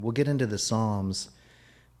We'll get into the Psalms,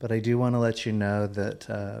 but I do want to let you know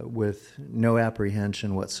that with no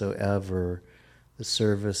apprehension whatsoever, the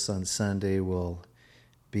service on Sunday will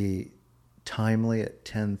be timely at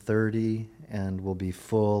 10:30 and will be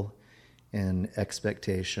full in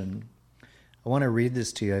expectation. I want to read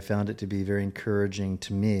this to you. I found it to be very encouraging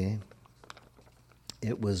to me.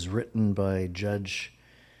 It was written by Judge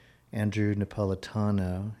Andrew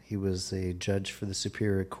Napolitano. He was a judge for the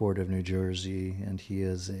Superior Court of New Jersey, and he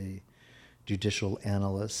is a judicial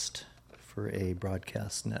analyst for a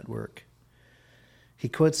broadcast network. He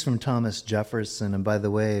quotes from Thomas Jefferson, and by the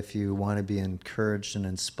way, if you want to be encouraged and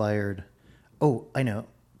inspired, I know,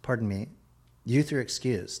 pardon me, youth are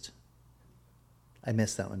excused. I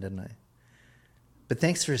missed that one, didn't I? But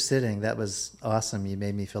thanks for sitting. That was awesome. You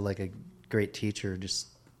made me feel like a great teacher.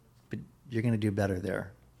 But you're going to do better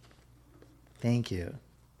there. Thank you.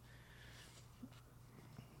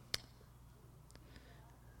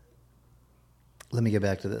 Let me get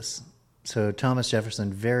back to this. So Thomas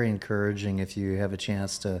Jefferson, very encouraging if you have a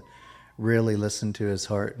chance to really listen to his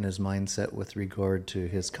heart and his mindset with regard to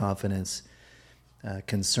his confidence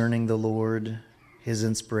concerning the Lord, his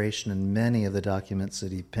inspiration in many of the documents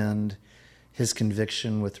that he penned, his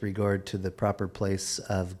conviction with regard to the proper place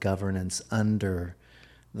of governance under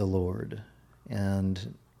the Lord,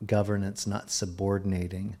 and governance not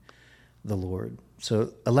subordinating the Lord.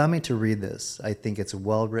 So allow me to read this. I think it's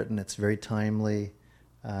well written. It's very timely.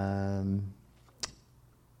 And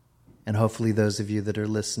hopefully those of you that are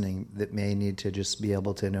listening that may need to just be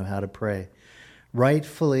able to know how to pray.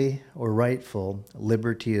 Rightfully or rightful,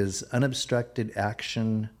 liberty is unobstructed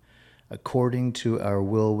action according to our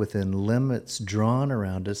will within limits drawn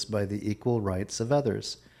around us by the equal rights of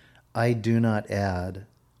others. I do not add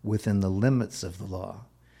within the limits of the law,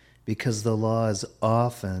 because the law is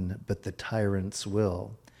often but the tyrant's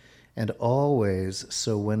will, and always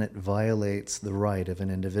so when it violates the right of an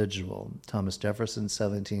individual. Thomas Jefferson,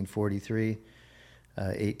 1743,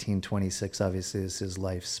 1826, obviously is his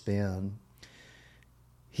lifespan.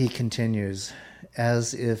 He continues,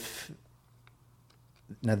 as if,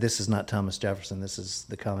 now this is not Thomas Jefferson, this is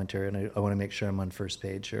the commentary, and I want to make sure I'm on first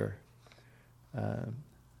page here,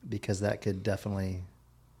 because that could definitely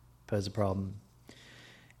pose a problem.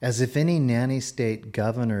 As if any nanny state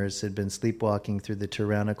governors had been sleepwalking through the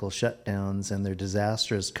tyrannical shutdowns and their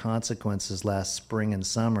disastrous consequences last spring and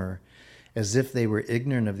summer, as if they were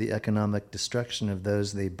ignorant of the economic destruction of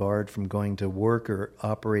those they barred from going to work or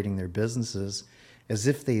operating their businesses, as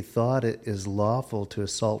if they thought it is lawful to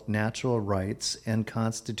assault natural rights and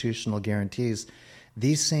constitutional guarantees,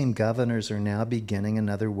 these same governors are now beginning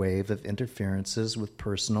another wave of interferences with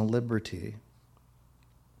personal liberty.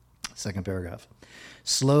 Second paragraph.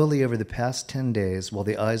 Slowly over the past 10 days, while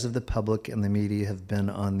the eyes of the public and the media have been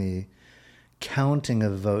on the counting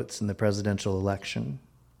of votes in the presidential election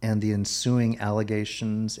and the ensuing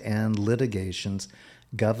allegations and litigations,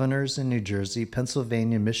 governors in New Jersey,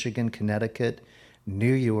 Pennsylvania, Michigan, Connecticut,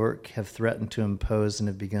 New York have threatened to impose and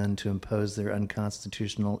have begun to impose their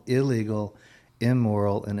unconstitutional, illegal,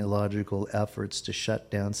 immoral, and illogical efforts to shut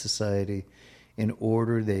down society in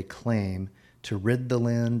order, they claim, to rid the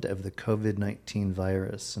land of the COVID-19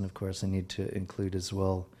 virus. And of course, I need to include as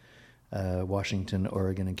well Washington,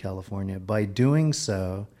 Oregon, and California. By doing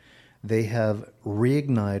so, they have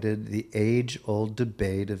reignited the age-old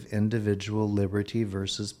debate of individual liberty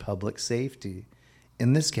versus public safety.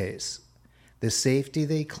 In this case, the safety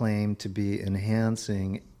they claim to be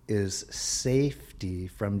enhancing is safety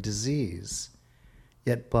from disease.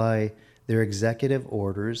 Yet by their executive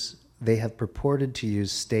orders, they have purported to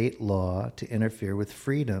use state law to interfere with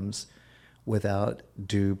freedoms without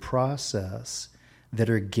due process that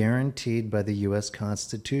are guaranteed by the U.S.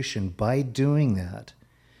 Constitution. By doing that,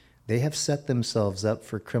 they have set themselves up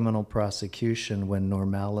for criminal prosecution when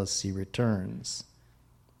normalcy returns.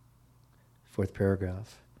 Fourth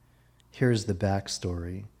paragraph. Here's the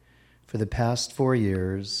backstory. For the past 4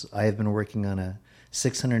 years, I have been working on a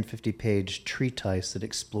 650-page treatise that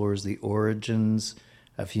explores the origins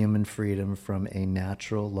of human freedom from a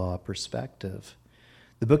natural law perspective.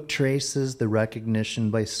 The book traces the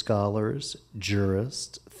recognition by scholars,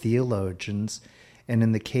 jurists, theologians, and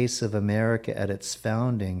in the case of America at its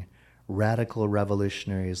founding, radical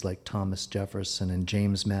revolutionaries like Thomas Jefferson and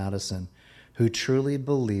James Madison, who truly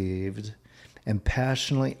believed and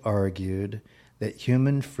passionately argued that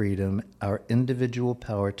human freedom, our individual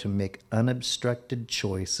power to make unobstructed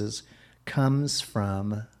choices, comes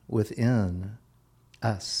from within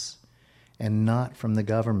us and not from the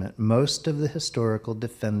government. Most of the historical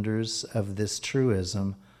defenders of this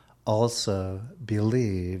truism also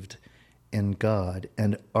believed in God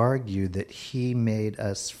and argue that he made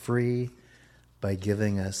us free by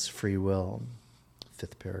giving us free will.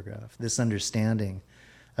 Fifth paragraph. This understanding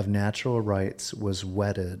of natural rights was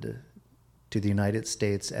wedded to the United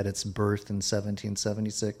States at its birth in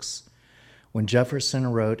 1776, when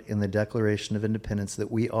Jefferson wrote in the Declaration of Independence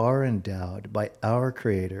that we are endowed by our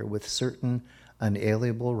Creator with certain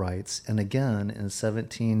unalienable rights, and again in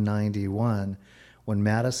 1791, when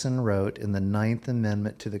Madison wrote in the Ninth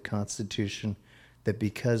Amendment to the Constitution that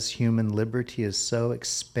because human liberty is so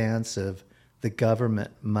expansive, the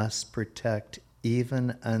government must protect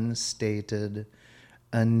even unstated,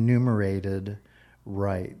 unenumerated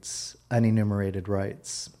rights.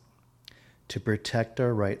 To protect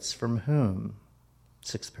our rights from whom?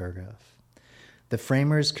 Sixth paragraph. The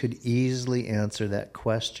framers could easily answer that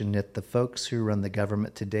question, yet the folks who run the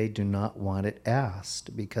government today do not want it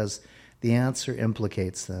asked because the answer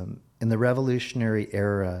implicates them. In the Revolutionary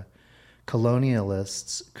era,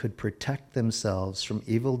 colonialists could protect themselves from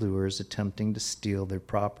evildoers attempting to steal their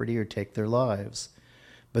property or take their lives.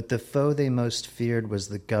 But the foe they most feared was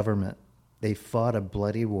the government. They fought a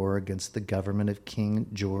bloody war against the government of King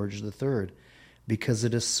George III because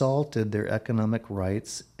it assaulted their economic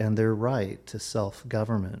rights and their right to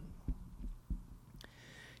self-government.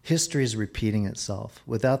 History is repeating itself.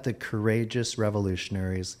 Without the courageous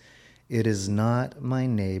revolutionaries, it is not my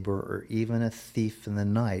neighbor or even a thief in the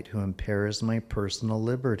night who impairs my personal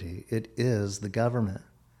liberty. It is the government.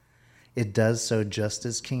 It does so just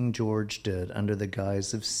as King George did under the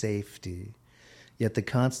guise of safety. Yet the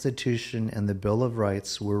Constitution and the Bill of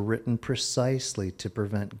Rights were written precisely to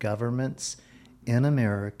prevent governments in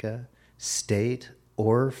America, state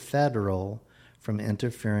or federal, from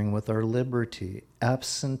interfering with our liberty,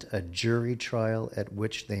 absent a jury trial at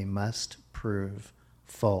which they must prove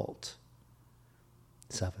fault.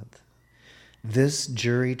 Seventh, this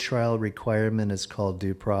jury trial requirement is called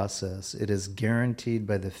due process. It is guaranteed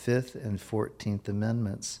by the Fifth and 14th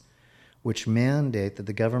Amendments, which mandate that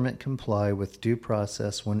the government comply with due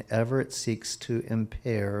process whenever it seeks to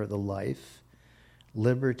impair the life,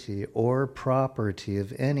 liberty, or property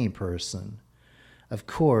of any person. Of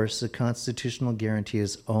course, a constitutional guarantee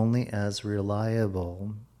is only as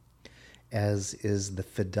reliable as is the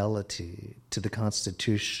fidelity to the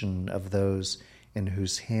Constitution of those in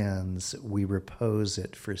whose hands we repose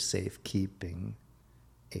it for safekeeping.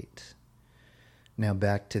 8. Now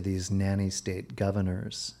back to these nanny state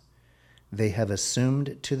governors. They have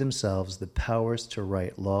assumed to themselves the powers to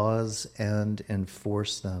write laws and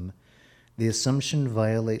enforce them. The assumption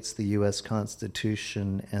violates the U.S.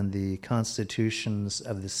 Constitution and the constitutions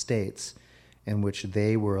of the states in which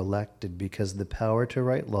they were elected, because the power to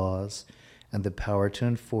write laws and the power to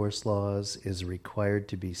enforce laws is required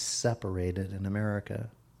to be separated in America.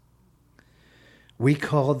 We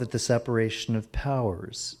call that the separation of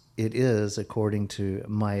powers. It is, according to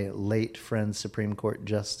my late friend Supreme Court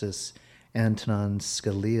Justice Antonin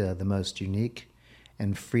Scalia, the most unique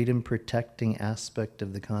and freedom-protecting aspect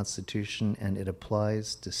of the Constitution, and it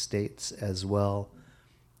applies to states as well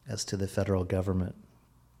as to the federal government.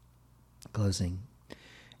 Closing.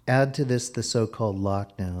 Add to this the so-called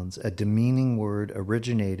lockdowns, a demeaning word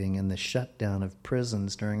originating in the shutdown of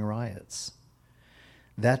prisons during riots,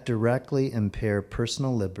 that directly impair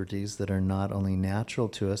personal liberties that are not only natural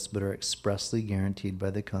to us but are expressly guaranteed by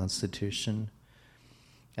the Constitution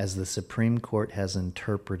as the Supreme Court has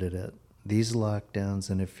interpreted it. These lockdowns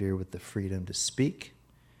interfere with the freedom to speak,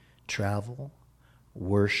 travel,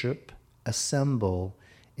 worship, assemble,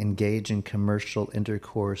 engage in commercial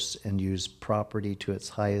intercourse, and use property to its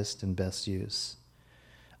highest and best use.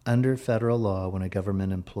 Under federal law, when a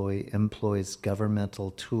government employee employs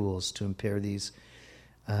governmental tools to impair these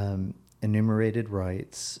enumerated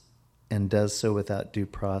rights and does so without due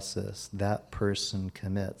process, that person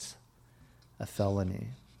commits a felony.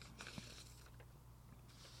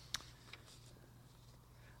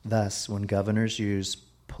 Thus, when governors use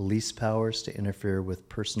police powers to interfere with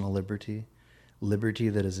personal liberty, liberty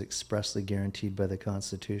that is expressly guaranteed by the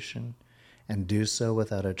Constitution, and do so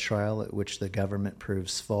without a trial at which the government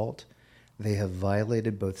proves fault, they have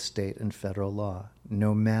violated both state and federal law,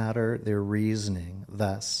 no matter their reasoning.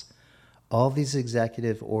 Thus, all these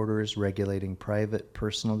executive orders regulating private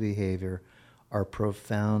personal behavior are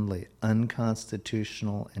profoundly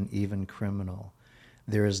unconstitutional and even criminal.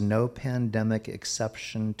 There is no pandemic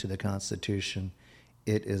exception to the Constitution.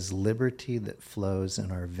 It is liberty that flows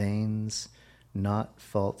in our veins, not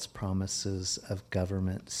false promises of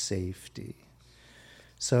government safety.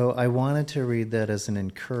 So I wanted to read that as an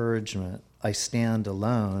encouragement. I stand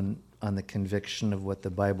alone on the conviction of what the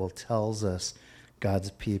Bible tells us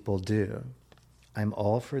God's people do. I'm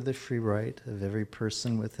all for the free right of every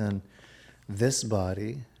person within this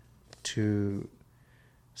body to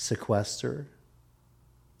sequester,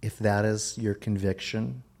 if that is your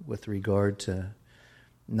conviction with regard to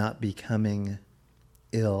not becoming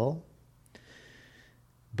ill.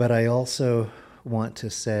 But I also want to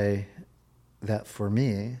say that for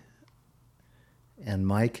me and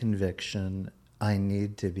my conviction, I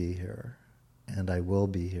need to be here, and I will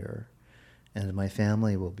be here, and my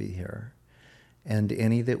family will be here, and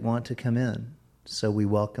any that want to come in. So we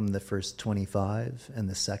welcome the first 25 and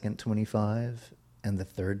the second 25 and the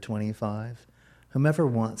third 25. Whomever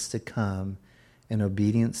wants to come in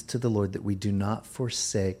obedience to the Lord, that we do not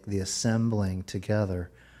forsake the assembling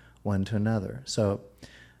together one to another. So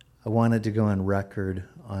I wanted to go on record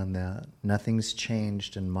on that. Nothing's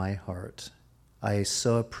changed in my heart. I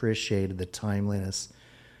so appreciated the timeliness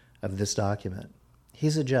of this document.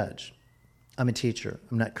 He's a judge. I'm a teacher.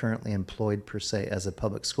 I'm not currently employed per se as a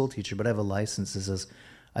public school teacher, but I have a license that says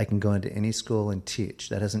I can go into any school and teach.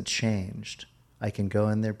 That hasn't changed. I can go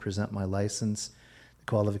in there, present my license, the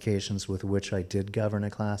qualifications with which I did govern a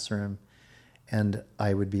classroom, and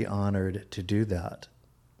I would be honored to do that.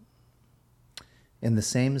 In the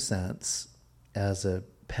same sense, as a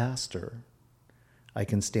pastor, I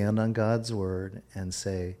can stand on God's word and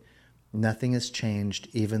say, nothing has changed,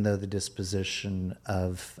 even though the disposition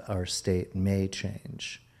of our state may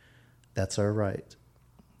change. That's our right.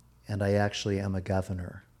 And I actually am a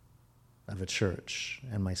governor of a church,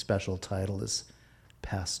 and my special title is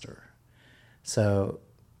pastor. So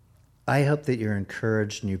I hope that you're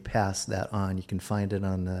encouraged and you pass that on. You can find it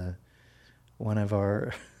on one of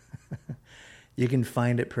our... You can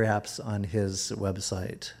find it perhaps on his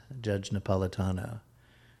website, Judge Napolitano.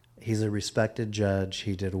 He's a respected judge.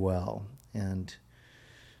 He did well and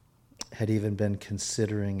had even been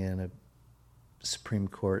considering in a Supreme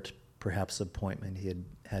Court perhaps appointment. He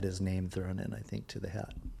had his name thrown in, I think, to the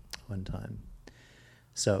hat one time.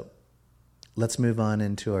 So let's move on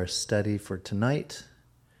into our study for tonight.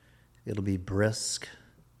 It'll be brisk,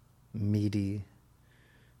 meaty,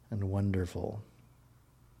 and wonderful.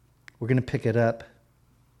 We're going to pick it up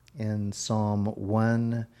in Psalm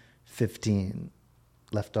 115,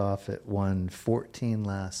 left off at 114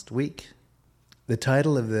 last week. The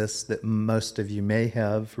title of this, that most of you may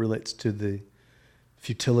have, relates to the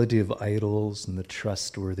futility of idols and the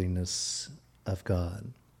trustworthiness of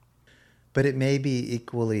God. But it may be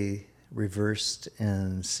equally reversed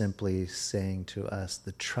and simply saying to us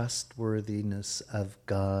the trustworthiness of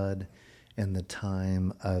God in the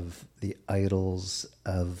time of the idols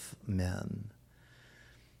of men.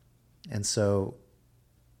 And so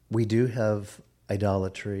we do have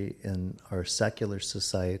idolatry in our secular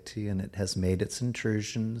society, and it has made its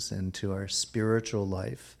intrusions into our spiritual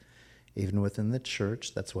life, even within the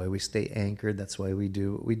church. That's why we stay anchored. That's why we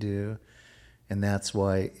do what we do. And that's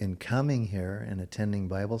why in coming here and attending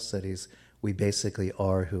Bible studies, we basically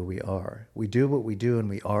are who we are. We do what we do and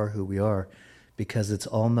we are who we are, because it's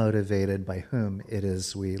all motivated by whom it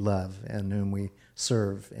is we love and whom we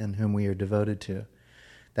serve and whom we are devoted to.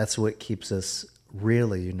 That's what keeps us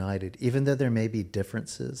really united. Even though there may be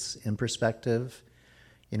differences in perspective,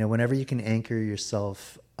 whenever you can anchor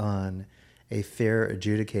yourself on a fair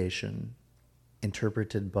adjudication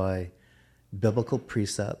interpreted by biblical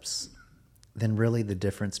precepts, then really the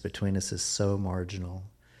difference between us is so marginal.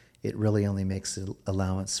 It really only makes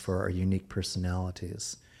allowance for our unique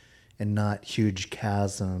personalities, and not huge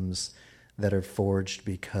chasms that are forged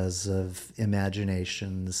because of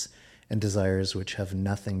imaginations and desires which have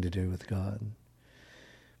nothing to do with God.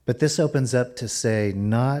 But this opens up to say,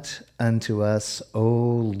 not unto us, O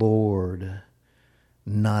Lord,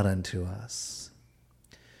 not unto us.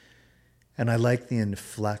 And I like the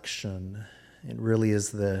inflection. It really is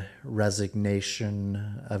the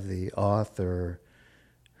resignation of the author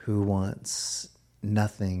who wants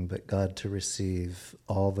nothing but God to receive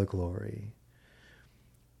all the glory.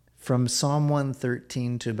 From Psalm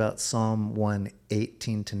 113 to about Psalm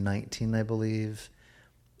 118 to 19, I believe,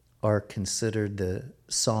 are considered the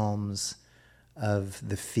Psalms of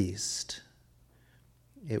the feast.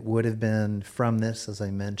 It would have been from this, as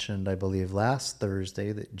I mentioned, I believe last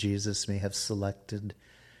Thursday, that Jesus may have selected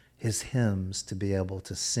his hymns to be able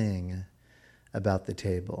to sing about the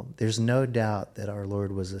table. There's no doubt that our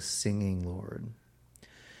Lord was a singing Lord.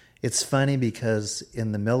 It's funny because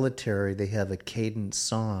in the military, they have a cadence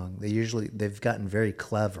song. They've gotten very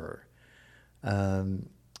clever.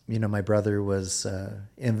 My brother was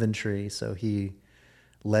infantry, so he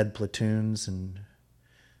led platoons and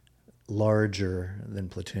larger than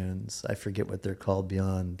platoons. I forget what they're called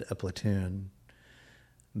beyond a platoon,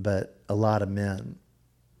 but a lot of men.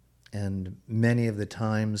 And many of the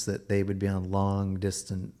times that they would be on long,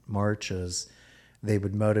 distant marches, they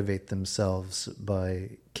would motivate themselves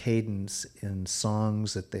by cadence in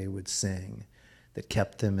songs that they would sing that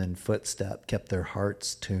kept them in footstep, kept their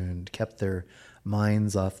hearts tuned, kept their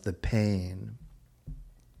minds off the pain.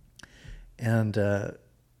 And,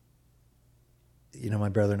 my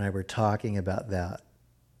brother and I were talking about that.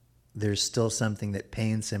 There's still something that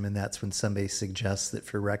pains him, and that's when somebody suggests that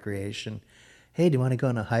for recreation, hey, do you want to go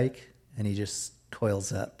on a hike? And he just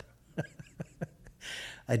coils up.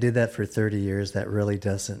 I did that for 30 years. That really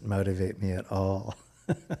doesn't motivate me at all.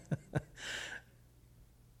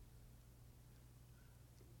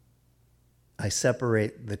 I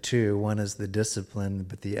separate the two. One is the discipline,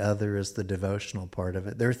 but the other is the devotional part of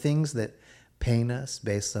it. There are things that pain us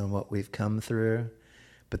based on what we've come through,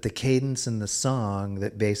 but the cadence in the song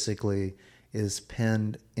that basically is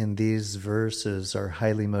penned in these verses are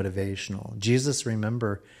highly motivational. Jesus,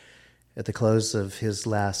 remember, at the close of his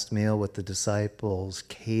last meal with the disciples,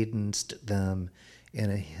 cadenced them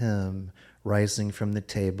in a hymn, rising from the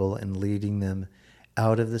table and leading them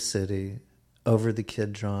out of the city, over the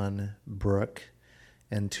Kidron brook,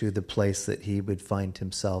 and to the place that he would find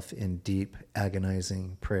himself in deep,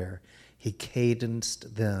 agonizing prayer. He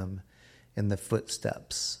cadenced them in the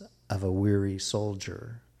footsteps of a weary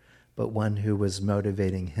soldier, but one who was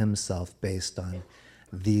motivating himself based on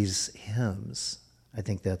these hymns. I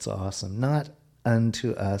think that's awesome. Not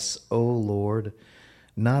unto us, O Lord,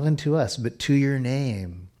 not unto us, but to your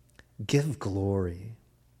name, give glory.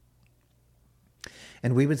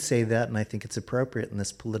 And we would say that, and I think it's appropriate in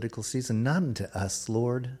this political season, not unto us,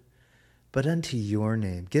 Lord, but unto your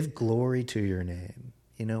name. Give glory to your name.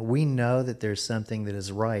 We know that there's something that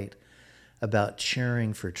is right about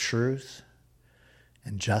cheering for truth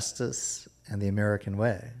and justice and the American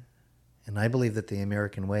way. And I believe that the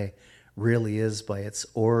American way really is by its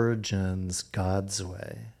origins God's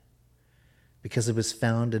way, because it was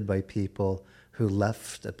founded by people who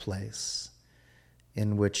left a place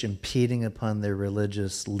in which, impeding upon their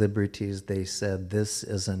religious liberties, they said, this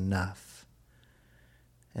is enough,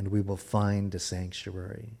 and we will find a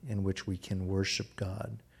sanctuary in which we can worship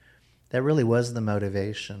God. That really was the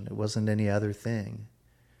motivation. It wasn't any other thing.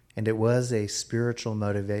 And it was a spiritual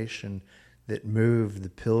motivation that moved the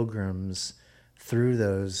pilgrims through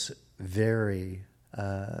those very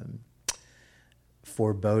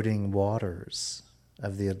foreboding waters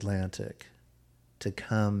of the Atlantic to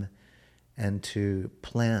come and to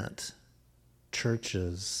plant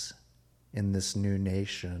churches in this new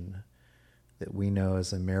nation that we know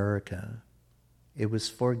as America. It was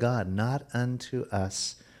for God, not unto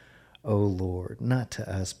us, O Lord, not to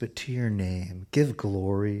us, but to your name. Give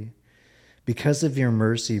glory because of your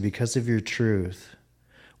mercy, because of your truth.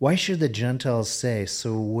 Why should the Gentiles say,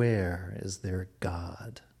 so where is their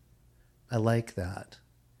God? I like that.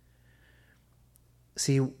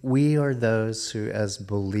 See, we are those who, as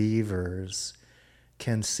believers,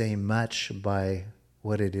 can say much by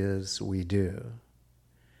what it is we do.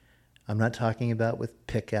 I'm not talking about with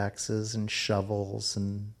pickaxes and shovels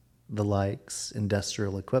and the likes,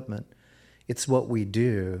 industrial equipment. It's what we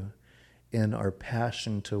do in our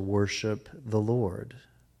passion to worship the Lord,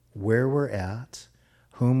 where we're at,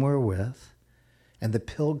 whom we're with, and the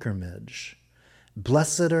pilgrimage.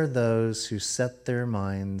 Blessed are those who set their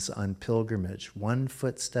minds on pilgrimage, one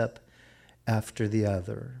footstep after the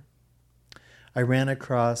other. I ran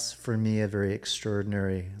across, for me, a very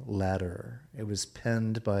extraordinary letter. It was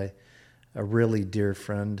penned by a really dear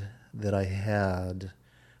friend that I had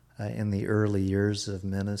in the early years of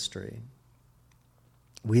ministry.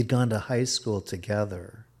 We'd gone to high school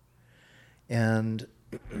together, and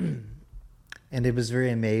it was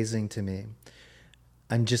very amazing to me.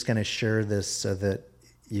 I'm just going to share this so that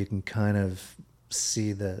you can kind of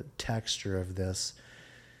see the texture of this.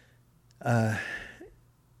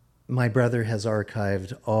 My brother has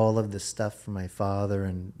archived all of the stuff from my father,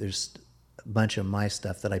 and there's a bunch of my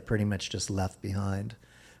stuff that I pretty much just left behind.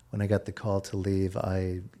 When I got the call to leave,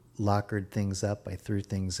 I lockered things up, I threw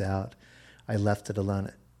things out, I left it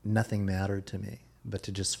alone. Nothing mattered to me but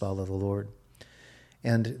to just follow the Lord.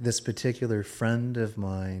 And this particular friend of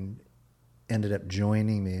mine ended up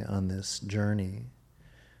joining me on this journey.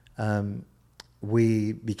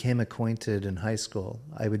 We became acquainted in high school.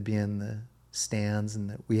 I would be in the stands,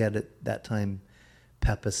 and we had at that time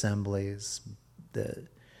pep assemblies. The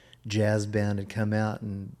jazz band had come out,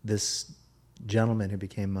 and this gentleman who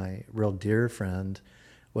became my real dear friend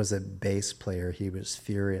was a bass player. He was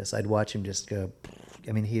furious. I'd watch him just go,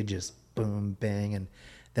 he'd just boom, bang, and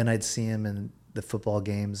then I'd see him in the football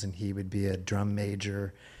games, and he would be a drum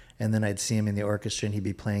major, and then I'd see him in the orchestra, and he'd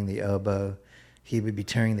be playing the oboe, He would be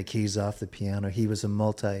tearing the keys off the piano. He was a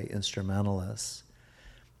multi-instrumentalist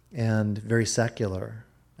and very secular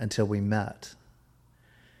until we met.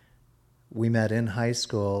 We met in high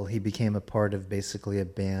school. He became a part of basically a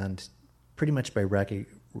band pretty much by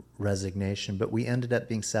resignation, but we ended up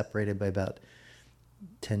being separated by about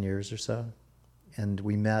 10 years or so. And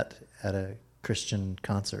we met at a Christian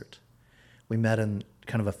concert. We met in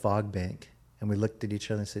kind of a fog bank, and we looked at each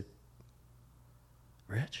other and said,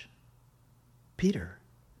 Rich, Peter,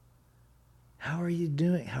 how are you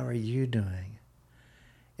doing? How are you doing?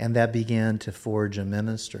 And that began to forge a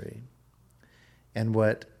ministry. And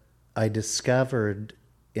what I discovered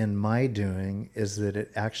in my doing is that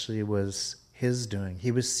it actually was his doing.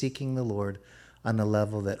 He was seeking the Lord on a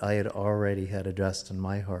level that I had already had addressed in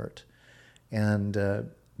my heart, and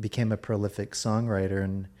became a prolific songwriter,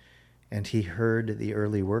 and he heard the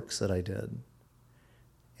early works that I did.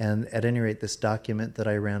 And at any rate, this document that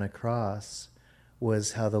I ran across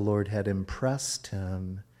was how the Lord had impressed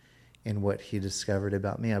him in what he discovered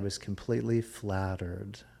about me. I was completely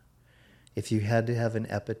flattered. If you had to have an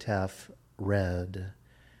epitaph read,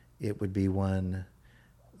 it would be one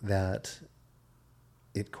that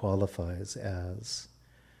it qualifies as.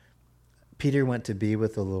 Peter went to be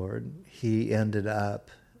with the Lord. He ended up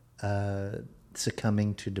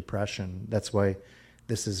succumbing to depression. That's why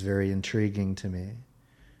this is very intriguing to me.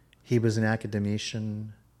 He was an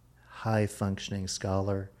academician, high-functioning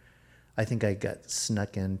scholar. I think I got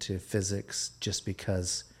snuck into physics just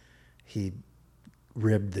because he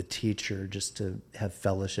ribbed the teacher just to have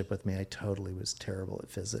fellowship with me. I totally was terrible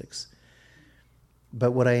at physics.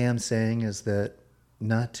 But what I am saying is that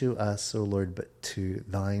not to us, O Lord, but to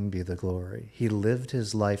thine be the glory. He lived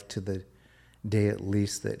his life to the day at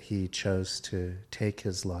least that he chose to take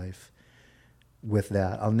his life with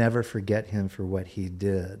that. I'll never forget him for what he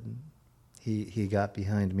did. He got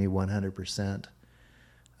behind me 100%.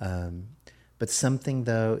 But something,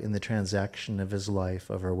 though, in the transaction of his life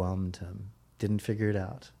overwhelmed him. Didn't figure it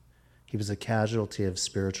out. He was a casualty of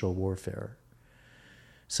spiritual warfare.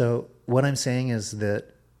 So what I'm saying is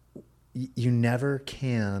that you never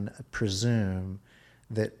can presume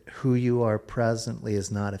that who you are presently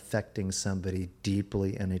is not affecting somebody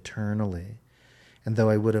deeply and eternally. And though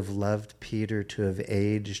I would have loved Peter to have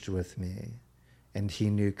aged with me, and he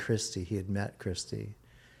knew Christy, he had met Christy,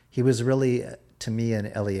 he was really, to me, an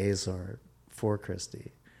Eleazar for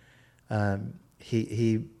Christy.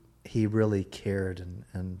 He really cared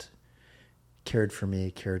and cared for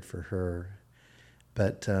me, cared for her.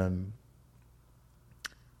 But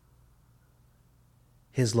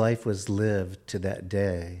his life was lived to that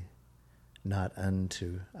day, not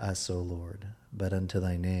unto us, O Lord, but unto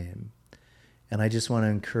thy name. And I just want to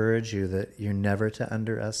encourage you that you're never to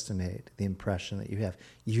underestimate the impression that you have.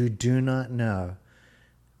 You do not know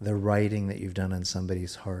the writing that you've done on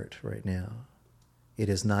somebody's heart right now. It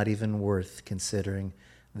is not even worth considering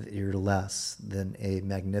that you're less than a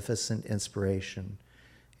magnificent inspiration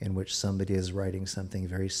in which somebody is writing something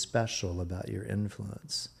very special about your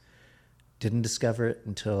influence. Didn't discover it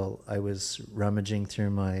until I was rummaging through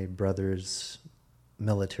my brother's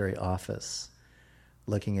military office,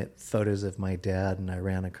 looking at photos of my dad, and I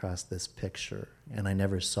ran across this picture, and I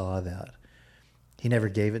never saw that. He never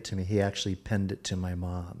gave it to me. He actually pinned it to my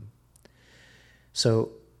mom.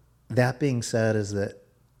 So that being said, is that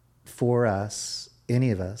for us, any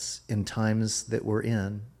of us, in times that we're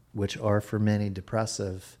in, which are for many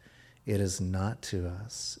depressive, it is not to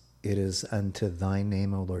us. It is unto thy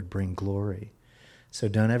name, O Lord, bring glory. So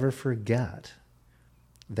don't ever forget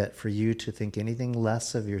that for you to think anything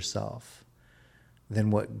less of yourself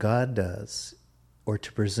than what God does, or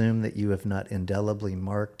to presume that you have not indelibly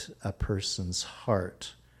marked a person's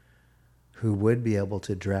heart who would be able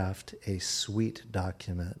to draft a sweet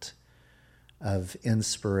document of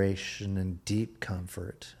inspiration and deep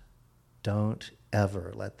comfort. Don't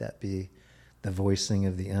ever let that be the voicing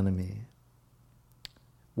of the enemy.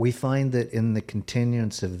 We find that in the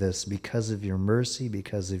continuance of this, because of your mercy,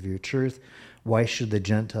 because of your truth, why should the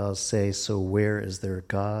Gentiles say, so where is their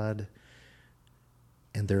God?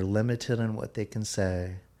 And they're limited on what they can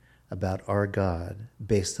say about our God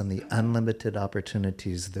based on the unlimited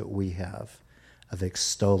opportunities that we have of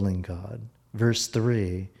extolling God. Verse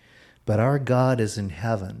 3, but our God is in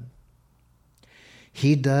heaven.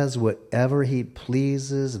 He does whatever he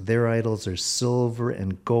pleases. Their idols are silver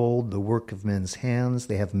and gold, the work of men's hands.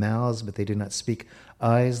 They have mouths, but they do not speak.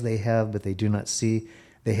 Eyes they have, but they do not see.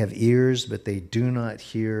 They have ears, but they do not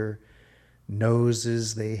hear.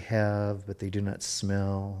 Noses they have, but they do not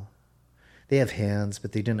smell. They have hands,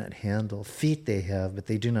 but they do not handle. Feet they have, but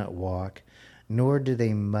they do not walk, nor do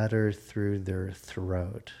they mutter through their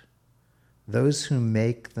throat. Those who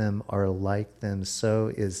make them are like them,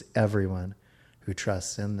 so is everyone who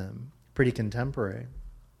trusts in them. Pretty contemporary.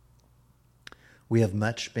 We have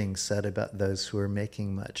much being said about those who are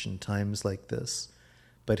making much in times like this,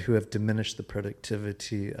 but who have diminished the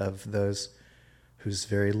productivity of those whose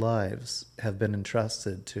very lives have been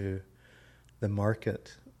entrusted to the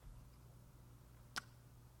market,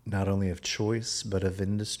 not only of choice, but of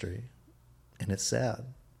industry. And it's sad.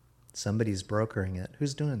 Somebody's brokering it.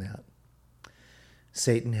 Who's doing that?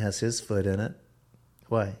 Satan has his foot in it.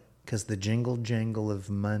 Why? Because the jingle jangle of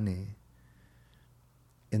money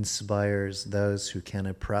inspires those who can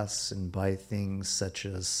oppress and buy things such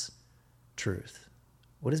as truth.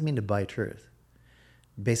 What does it mean to buy truth?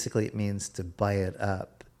 Basically, it means to buy it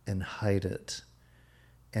up and hide it,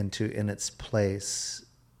 and to, in its place,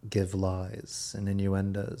 give lies and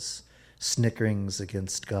innuendos, snickerings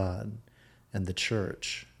against God and the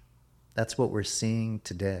church. That's what we're seeing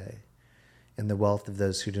today in the wealth of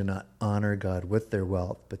those who do not honor God with their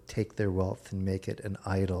wealth, but take their wealth and make it an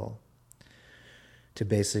idol, to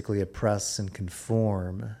basically oppress and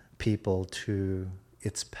conform people to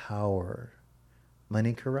its power.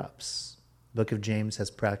 Money corrupts. The book of James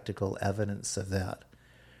has practical evidence of that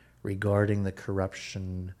regarding the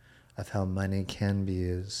corruption of how money can be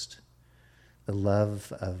used. The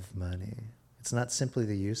love of money. It's not simply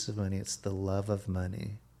the use of money, it's the love of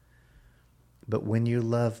money. But when you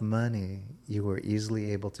love money, you are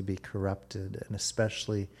easily able to be corrupted, and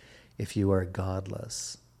especially if you are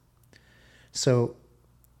godless. So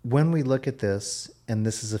when we look at this, and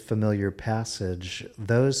this is a familiar passage,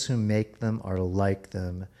 those who make them are like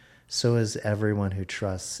them, so is everyone who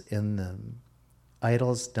trusts in them.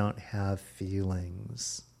 Idols don't have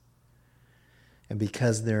feelings. And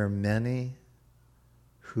because there are many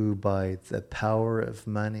who by the power of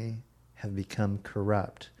money have become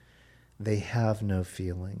corrupt, they have no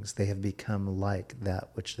feelings. They have become like that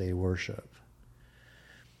which they worship.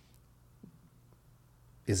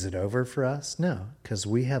 Is it over for us? No, because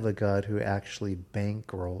we have a God who actually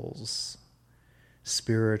bankrolls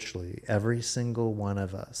spiritually every single one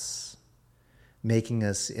of us, making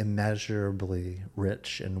us immeasurably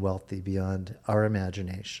rich and wealthy beyond our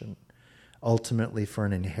imagination, ultimately for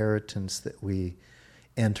an inheritance that we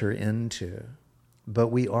enter into. But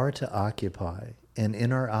we are to occupy, and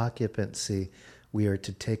in our occupancy, we are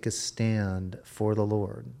to take a stand for the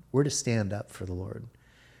Lord. We're to stand up for the Lord,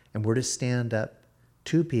 and we're to stand up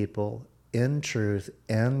to people in truth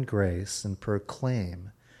and grace and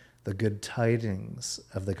proclaim the good tidings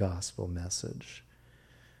of the gospel message.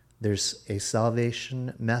 There's a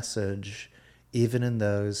salvation message even in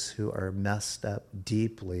those who are messed up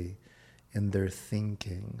deeply in their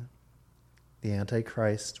thinking. The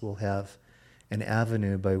Antichrist will have an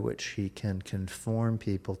avenue by which he can conform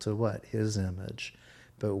people to what? His image.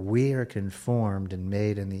 But we are conformed and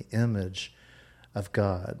made in the image of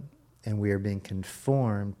God. And we are being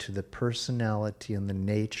conformed to the personality and the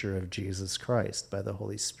nature of Jesus Christ by the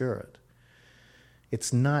Holy Spirit.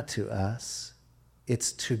 It's not to us,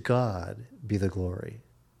 it's to God be the glory.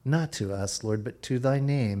 Not to us, Lord, but to thy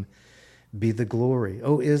name be the glory.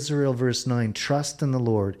 O Israel, verse 9, trust in the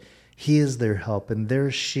Lord. He is their help and their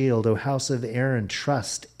shield. O house of Aaron,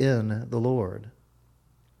 trust in the Lord.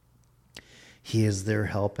 He is their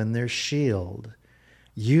help and their shield.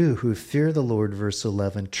 You who fear the Lord, verse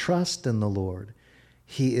 11, trust in the Lord.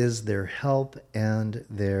 He is their help and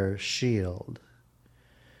their shield.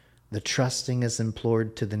 The trusting is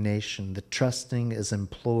implored to the nation. The trusting is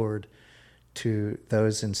implored to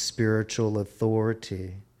those in spiritual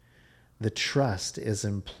authority. The trust is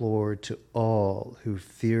implored to all who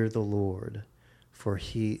fear the Lord, for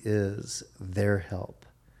he is their help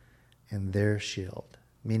and their shield,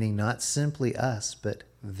 meaning not simply us, but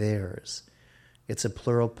theirs. It's a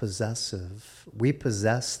plural possessive. We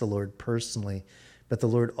possess the Lord personally, but the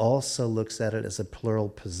Lord also looks at it as a plural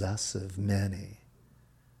possessive. Many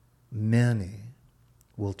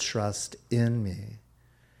will trust in me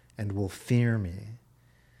and will fear me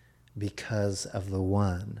because of the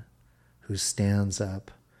one who stands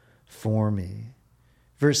up for me.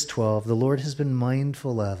 Verse 12, the Lord has been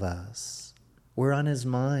mindful of us. We're on his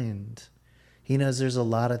mind. He knows there's a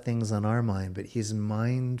lot of things on our mind, but he's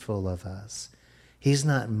mindful of us. He's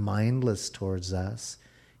not mindless towards us.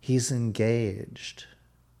 He's engaged,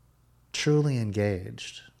 truly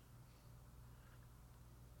engaged.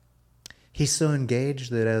 He's so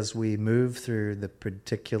engaged that as we move through the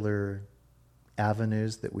particular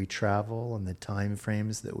avenues that we travel and the time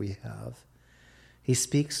frames that we have, he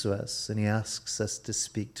speaks to us and he asks us to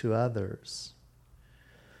speak to others.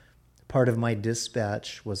 Part of my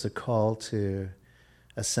dispatch was a call to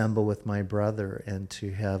assemble with my brother and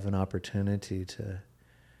to have an opportunity to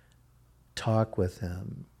talk with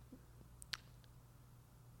him.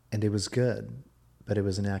 And it was good, but it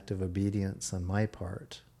was an act of obedience on my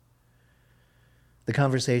part. The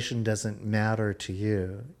conversation doesn't matter to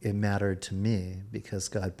you. It mattered to me because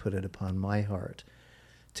God put it upon my heart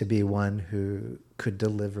to be one who could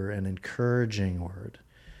deliver an encouraging word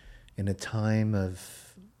in a time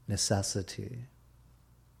of necessity.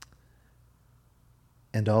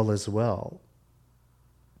 And all is well.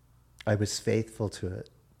 I was faithful to it.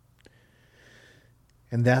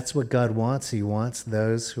 And that's what God wants. He wants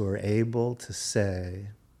those who are able to say,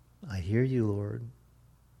 I hear you, Lord.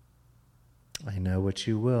 I know what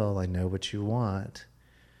you will. I know what you want.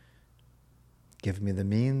 Give me the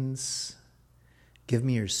means. Give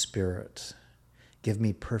me your spirit. Give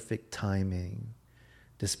me perfect timing.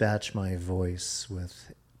 Dispatch my voice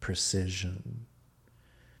with precision.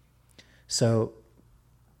 So,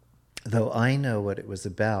 though I know what it was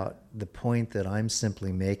about, the point that I'm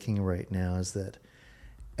simply making right now is that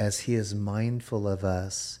as he is mindful of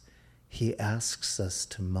us, he asks us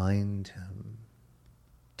to mind him,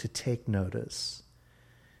 to take notice,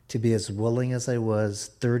 to be as willing as I was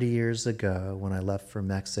 30 years ago when I left for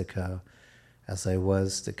Mexico, as I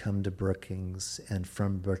was to come to Brookings, and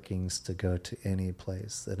from Brookings to go to any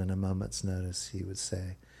place that in a moment's notice he would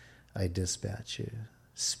say, I dispatch you,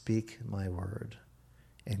 speak my word,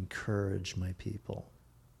 encourage my people.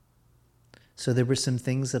 So there were some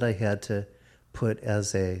things that I had to put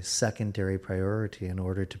as a secondary priority in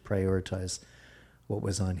order to prioritize what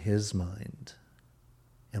was on his mind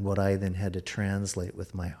and what I then had to translate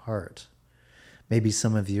with my heart. Maybe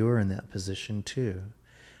some of you are in that position too.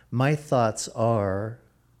 My thoughts are,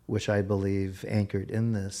 which I believe anchored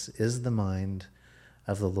in this, is the mind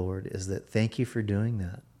of the Lord, is that thank you for doing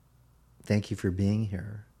that. Thank you for being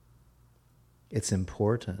here. It's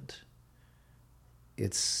important.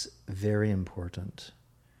 It's very important.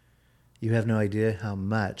 You have no idea how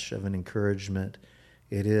much of an encouragement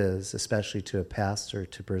it is, especially to a pastor,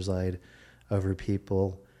 to preside over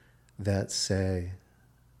people that say,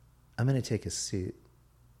 I'm going to take a seat,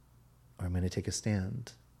 or I'm going to take a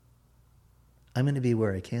stand. I'm going to be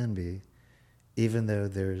where I can be, even though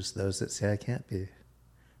there's those that say I can't be.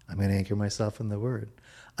 I'm going to anchor myself in the Word.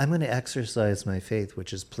 I'm going to exercise my faith,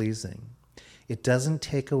 which is pleasing. It doesn't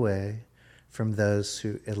take away from those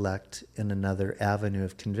who elect in another avenue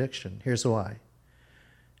of conviction. Here's why.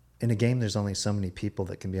 In a game, there's only so many people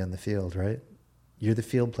that can be on the field, right? You're the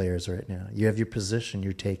field players right now. You have your position,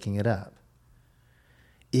 you're taking it up.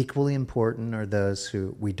 Equally important are those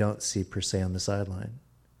who we don't see per se on the sideline,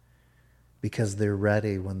 because they're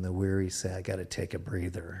ready when the weary say, I got to take a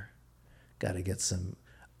breather, got to get some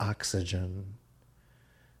oxygen,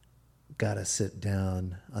 got to sit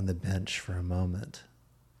down on the bench for a moment.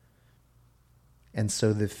 And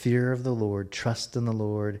so the fear of the Lord, trust in the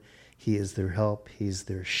Lord, he is their help, he's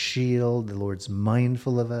their shield, the Lord's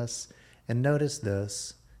mindful of us. And notice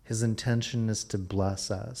this, his intention is to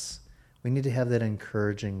bless us. We need to have that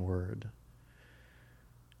encouraging word.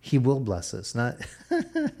 He will bless us, not,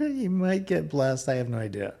 you might get blessed, I have no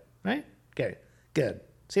idea, right? Okay, good.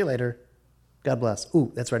 See you later. God bless.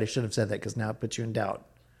 Ooh, that's right, I should have said that because now it puts you in doubt.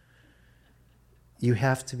 You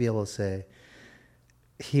have to be able to say,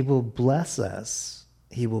 he will bless us.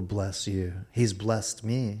 He will bless you. He's blessed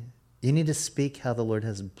me. You need to speak how the Lord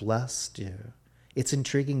has blessed you. It's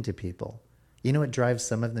intriguing to people. You know what drives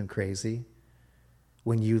some of them crazy?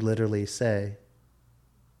 When you literally say,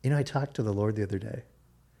 I talked to the Lord the other day.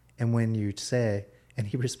 And when you say, and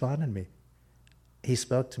he responded to me, he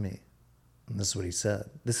spoke to me. And this is what he said.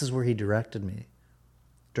 This is where he directed me.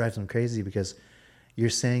 It drives them crazy because you're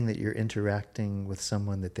saying that you're interacting with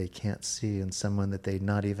someone that they can't see and someone that they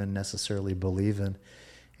not even necessarily believe in.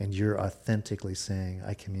 And you're authentically saying,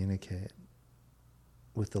 I communicate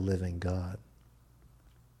with the living God.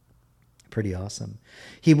 Pretty awesome.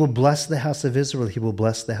 He will bless the house of Israel. He will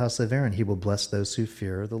bless the house of Aaron. He will bless those who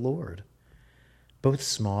fear the Lord, both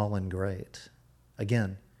small and great.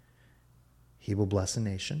 Again, he will bless a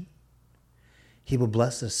nation. He will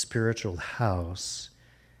bless a spiritual house.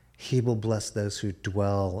 He will bless those who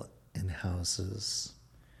dwell in houses.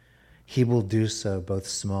 He will do so both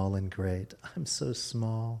small and great. I'm so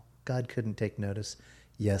small. God couldn't take notice.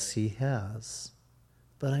 Yes, he has.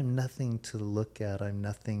 But I'm nothing to look at. I'm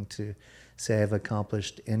nothing to say I've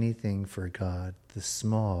accomplished anything for God, the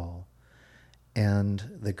small and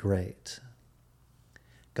the great.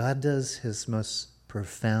 God does his most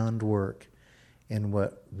profound work in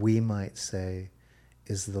what we might say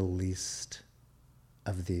is the least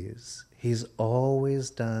of these. He's always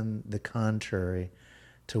done the contrary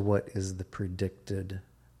to what is the predicted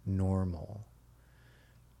normal.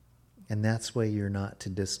 And that's why you're not to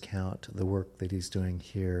discount the work that he's doing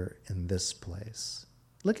here in this place.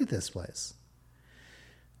 Look at this place.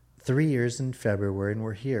 3 years in February and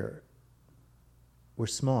we're here. We're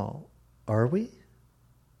small. Are we?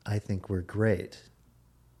 I think we're great.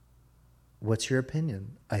 What's your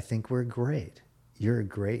opinion? I think we're great. You're a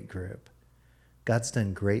great group. God's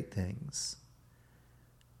done great things.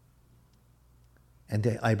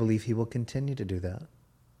 And I believe he will continue to do that.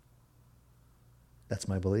 That's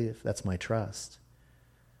my belief. That's my trust.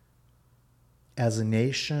 As a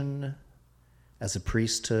nation, as a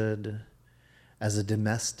priesthood, as a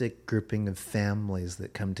domestic grouping of families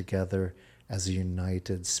that come together as a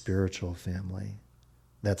united spiritual family,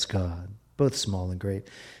 that's God, both small and great.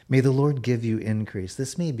 May the Lord give you increase.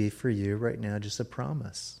 This may be for you right now just a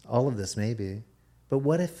promise. All of this may be. But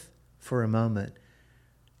what if for a moment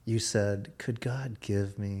you said, could God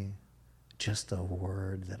give me just a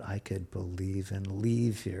word that I could believe and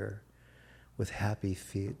leave here with happy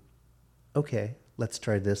feet? Okay, let's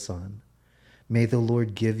try this on. May the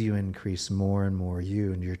Lord give you increase more and more,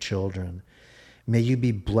 you and your children. May you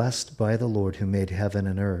be blessed by the Lord who made heaven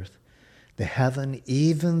and earth. The heaven,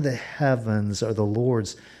 even the heavens are the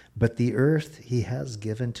Lord's, but the earth he has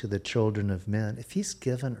given to the children of men. If he's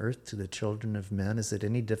given earth to the children of men, is it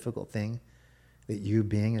any difficult thing that you,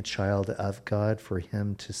 being a child of God, for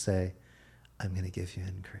him to say, I'm going to give you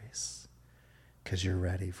increase because you're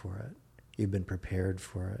ready for it. You've been prepared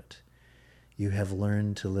for it. You have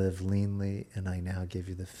learned to live leanly, and I now give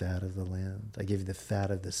you the fat of the land. I give you the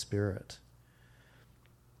fat of the Spirit.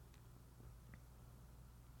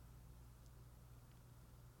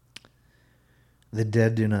 The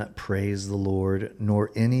dead do not praise the Lord,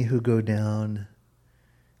 nor any who go down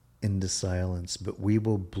into silence, but we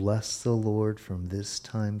will bless the Lord from this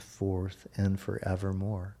time forth and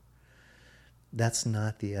forevermore. That's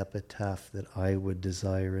not the epitaph that I would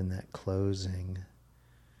desire in that closing.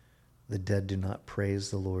 The dead do not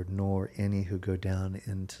praise the Lord, nor any who go down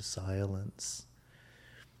into silence.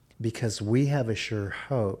 Because we have a sure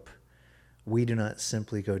hope. We do not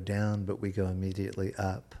simply go down, but we go immediately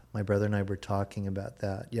up. My brother and I were talking about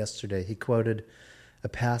that yesterday. He quoted a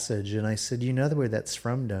passage, and I said, you know where that's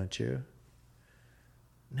from, don't you?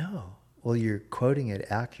 No. Well, you're quoting it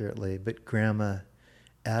accurately, but Grandma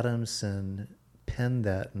Adamson penned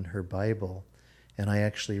that in her Bible, and I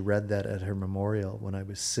actually read that at her memorial when I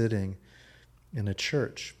was sitting in a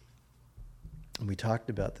church. And we talked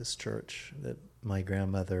about this church that my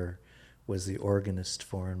grandmother was the organist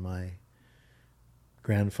for, and my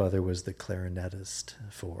grandfather was the clarinetist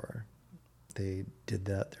for. They did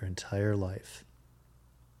that their entire life.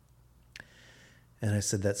 And I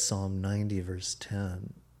said that's Psalm 90, verse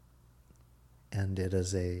 10. And it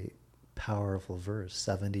is a powerful verse.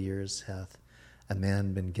 70 years hath a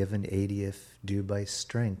man been given, 80 if due by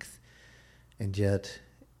strength. And yet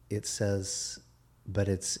it says, but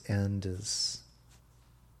its end is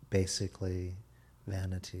basically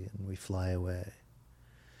vanity, and we fly away.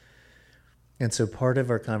 And so part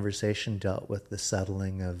of our conversation dealt with the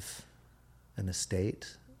settling of an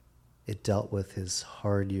estate. It dealt with his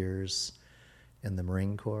hard years in the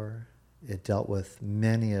Marine Corps. It dealt with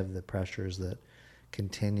many of the pressures that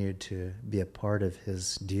continued to be a part of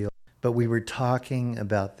his deal. But we were talking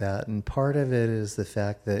about that, and part of it is the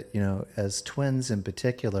fact that, you know, as twins in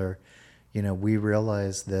particular, you know, we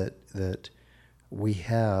realize that we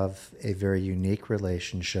have a very unique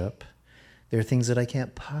relationship. There are things that I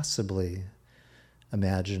can't possibly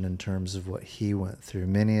imagine in terms of what he went through.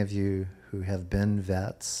 Many of you who have been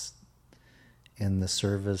vets in the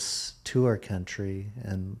service to our country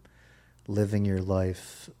and living your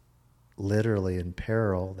life literally in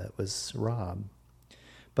peril, that was Rob.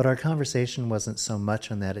 But our conversation wasn't so much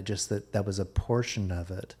on that, it just that was a portion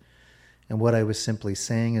of it. And what I was simply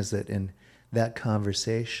saying is that in that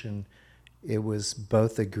conversation, it was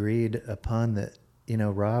both agreed upon that, you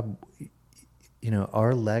know, Rob, you know,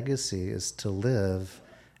 our legacy is to live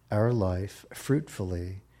our life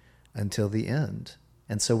fruitfully until the end.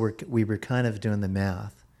 And so we were kind of doing the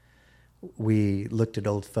math. We looked at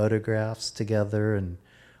old photographs together, and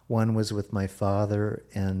one was with my father,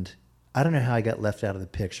 and I don't know how I got left out of the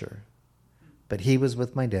picture, but he was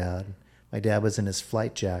with my dad. My dad was in his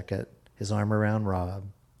flight jacket, his arm around Rob,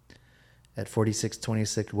 at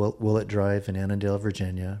 4626 Willett Drive in Annandale,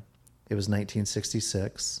 Virginia. It was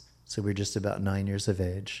 1966. So we were just about 9 years of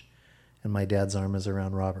age, and my dad's arm is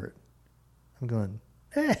around Robert. I'm going,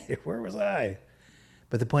 hey, where was I?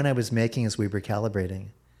 But the point I was making is we were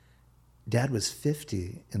calibrating. Dad was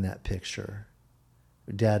 50 in that picture.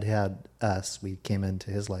 Dad had us. We came into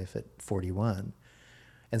his life at 41.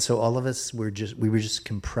 And so all of us we were just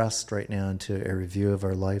compressed right now into a review of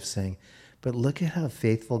our life, saying, but look at how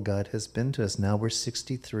faithful God has been to us. Now we're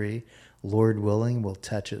 63. Lord willing, we'll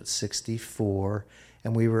touch at 64.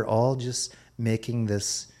 And we were all just making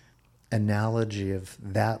this analogy of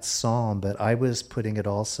that psalm, but I was putting it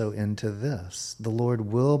also into this. The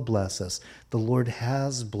Lord will bless us. The Lord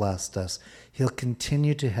has blessed us. He'll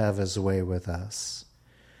continue to have his way with us.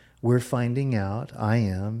 We're finding out, I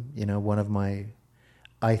am, one of my,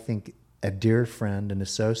 I think, a dear friend and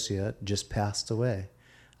associate just passed away.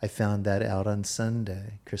 I found that out on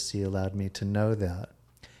Sunday. Christy allowed me to know that.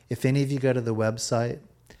 If any of you go to the website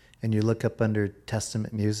and you look up under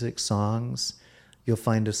Testament music songs, you'll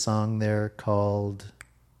find a song there called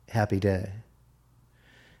Happy Day.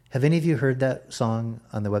 Have any of you heard that song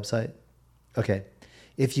on the website? Okay.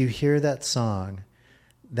 If you hear that song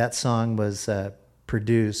was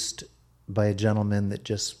produced by a gentleman that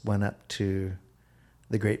just went up to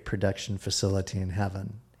the great production facility in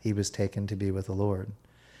heaven. He was taken to be with the Lord.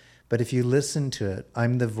 But if you listen to it,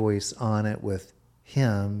 I'm the voice on it with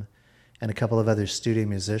him and a couple of other studio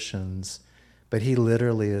musicians, but he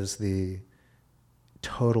literally is the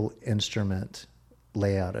total instrument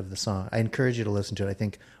layout of the song. I encourage you to listen to it. I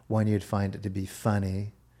think, one, you'd find it to be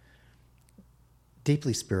funny,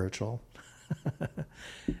 deeply spiritual.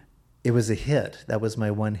 It was a hit. That was my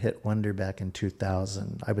one-hit wonder back in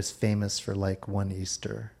 2000. I was famous for like one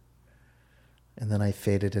Easter, and then I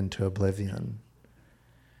faded into oblivion.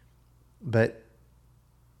 But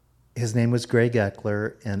his name was Greg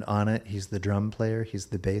Eckler, and on it, he's the drum player, he's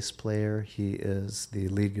the bass player, he is the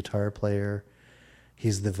lead guitar player,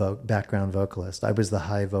 he's the background vocalist. I was the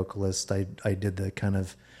high vocalist. I did the kind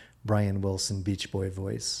of Brian Wilson Beach Boy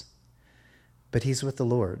voice. But he's with the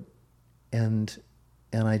Lord. And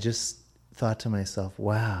I just thought to myself,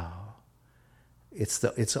 wow,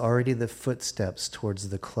 it's already the footsteps towards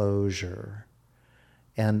the closure.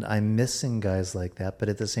 And I'm missing guys like that, but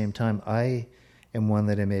at the same time, I am one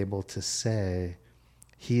that am able to say,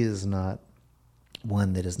 he is not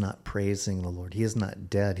one that is not praising the Lord. He is not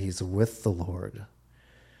dead. He's with the Lord.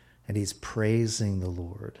 And he's praising the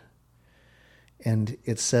Lord. And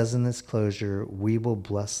it says in this closure, we will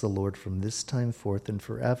bless the Lord from this time forth and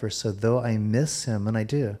forever. So though I miss him, and I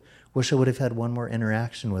do, wish I would have had one more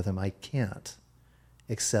interaction with him, I can't,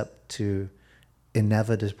 except to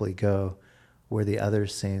inevitably go where the other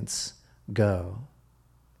saints go.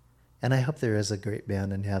 And I hope there is a great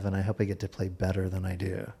band in heaven. I hope I get to play better than I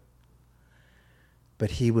do.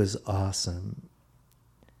 But he was awesome.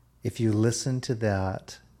 If you listen to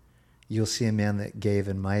that, you'll see a man that gave,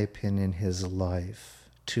 in my opinion, his life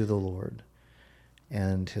to the Lord.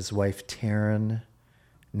 And his wife, Taryn,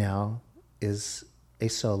 now is a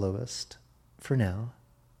soloist for now,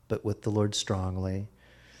 but with the Lord strongly.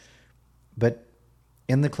 But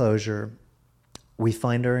in the closure, we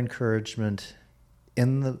find our encouragement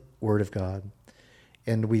in the Word of God,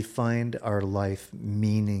 and we find our life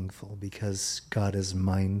meaningful because God is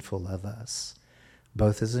mindful of us,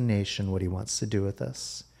 both as a nation, what he wants to do with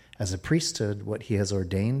us, as a priesthood, what he has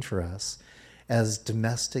ordained for us, as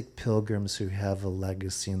domestic pilgrims who have a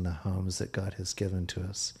legacy in the homes that God has given to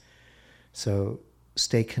us. So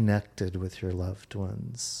stay connected with your loved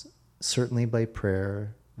ones, certainly by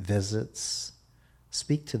prayer, visits,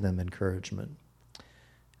 speak to them encouragement.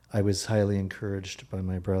 I was highly encouraged by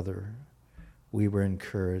my brother. We were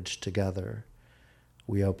encouraged together.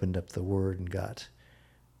 We opened up the Word and got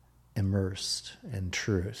immersed in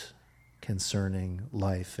truth concerning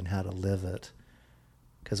life and how to live it.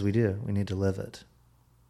 Because we do. We need to live it.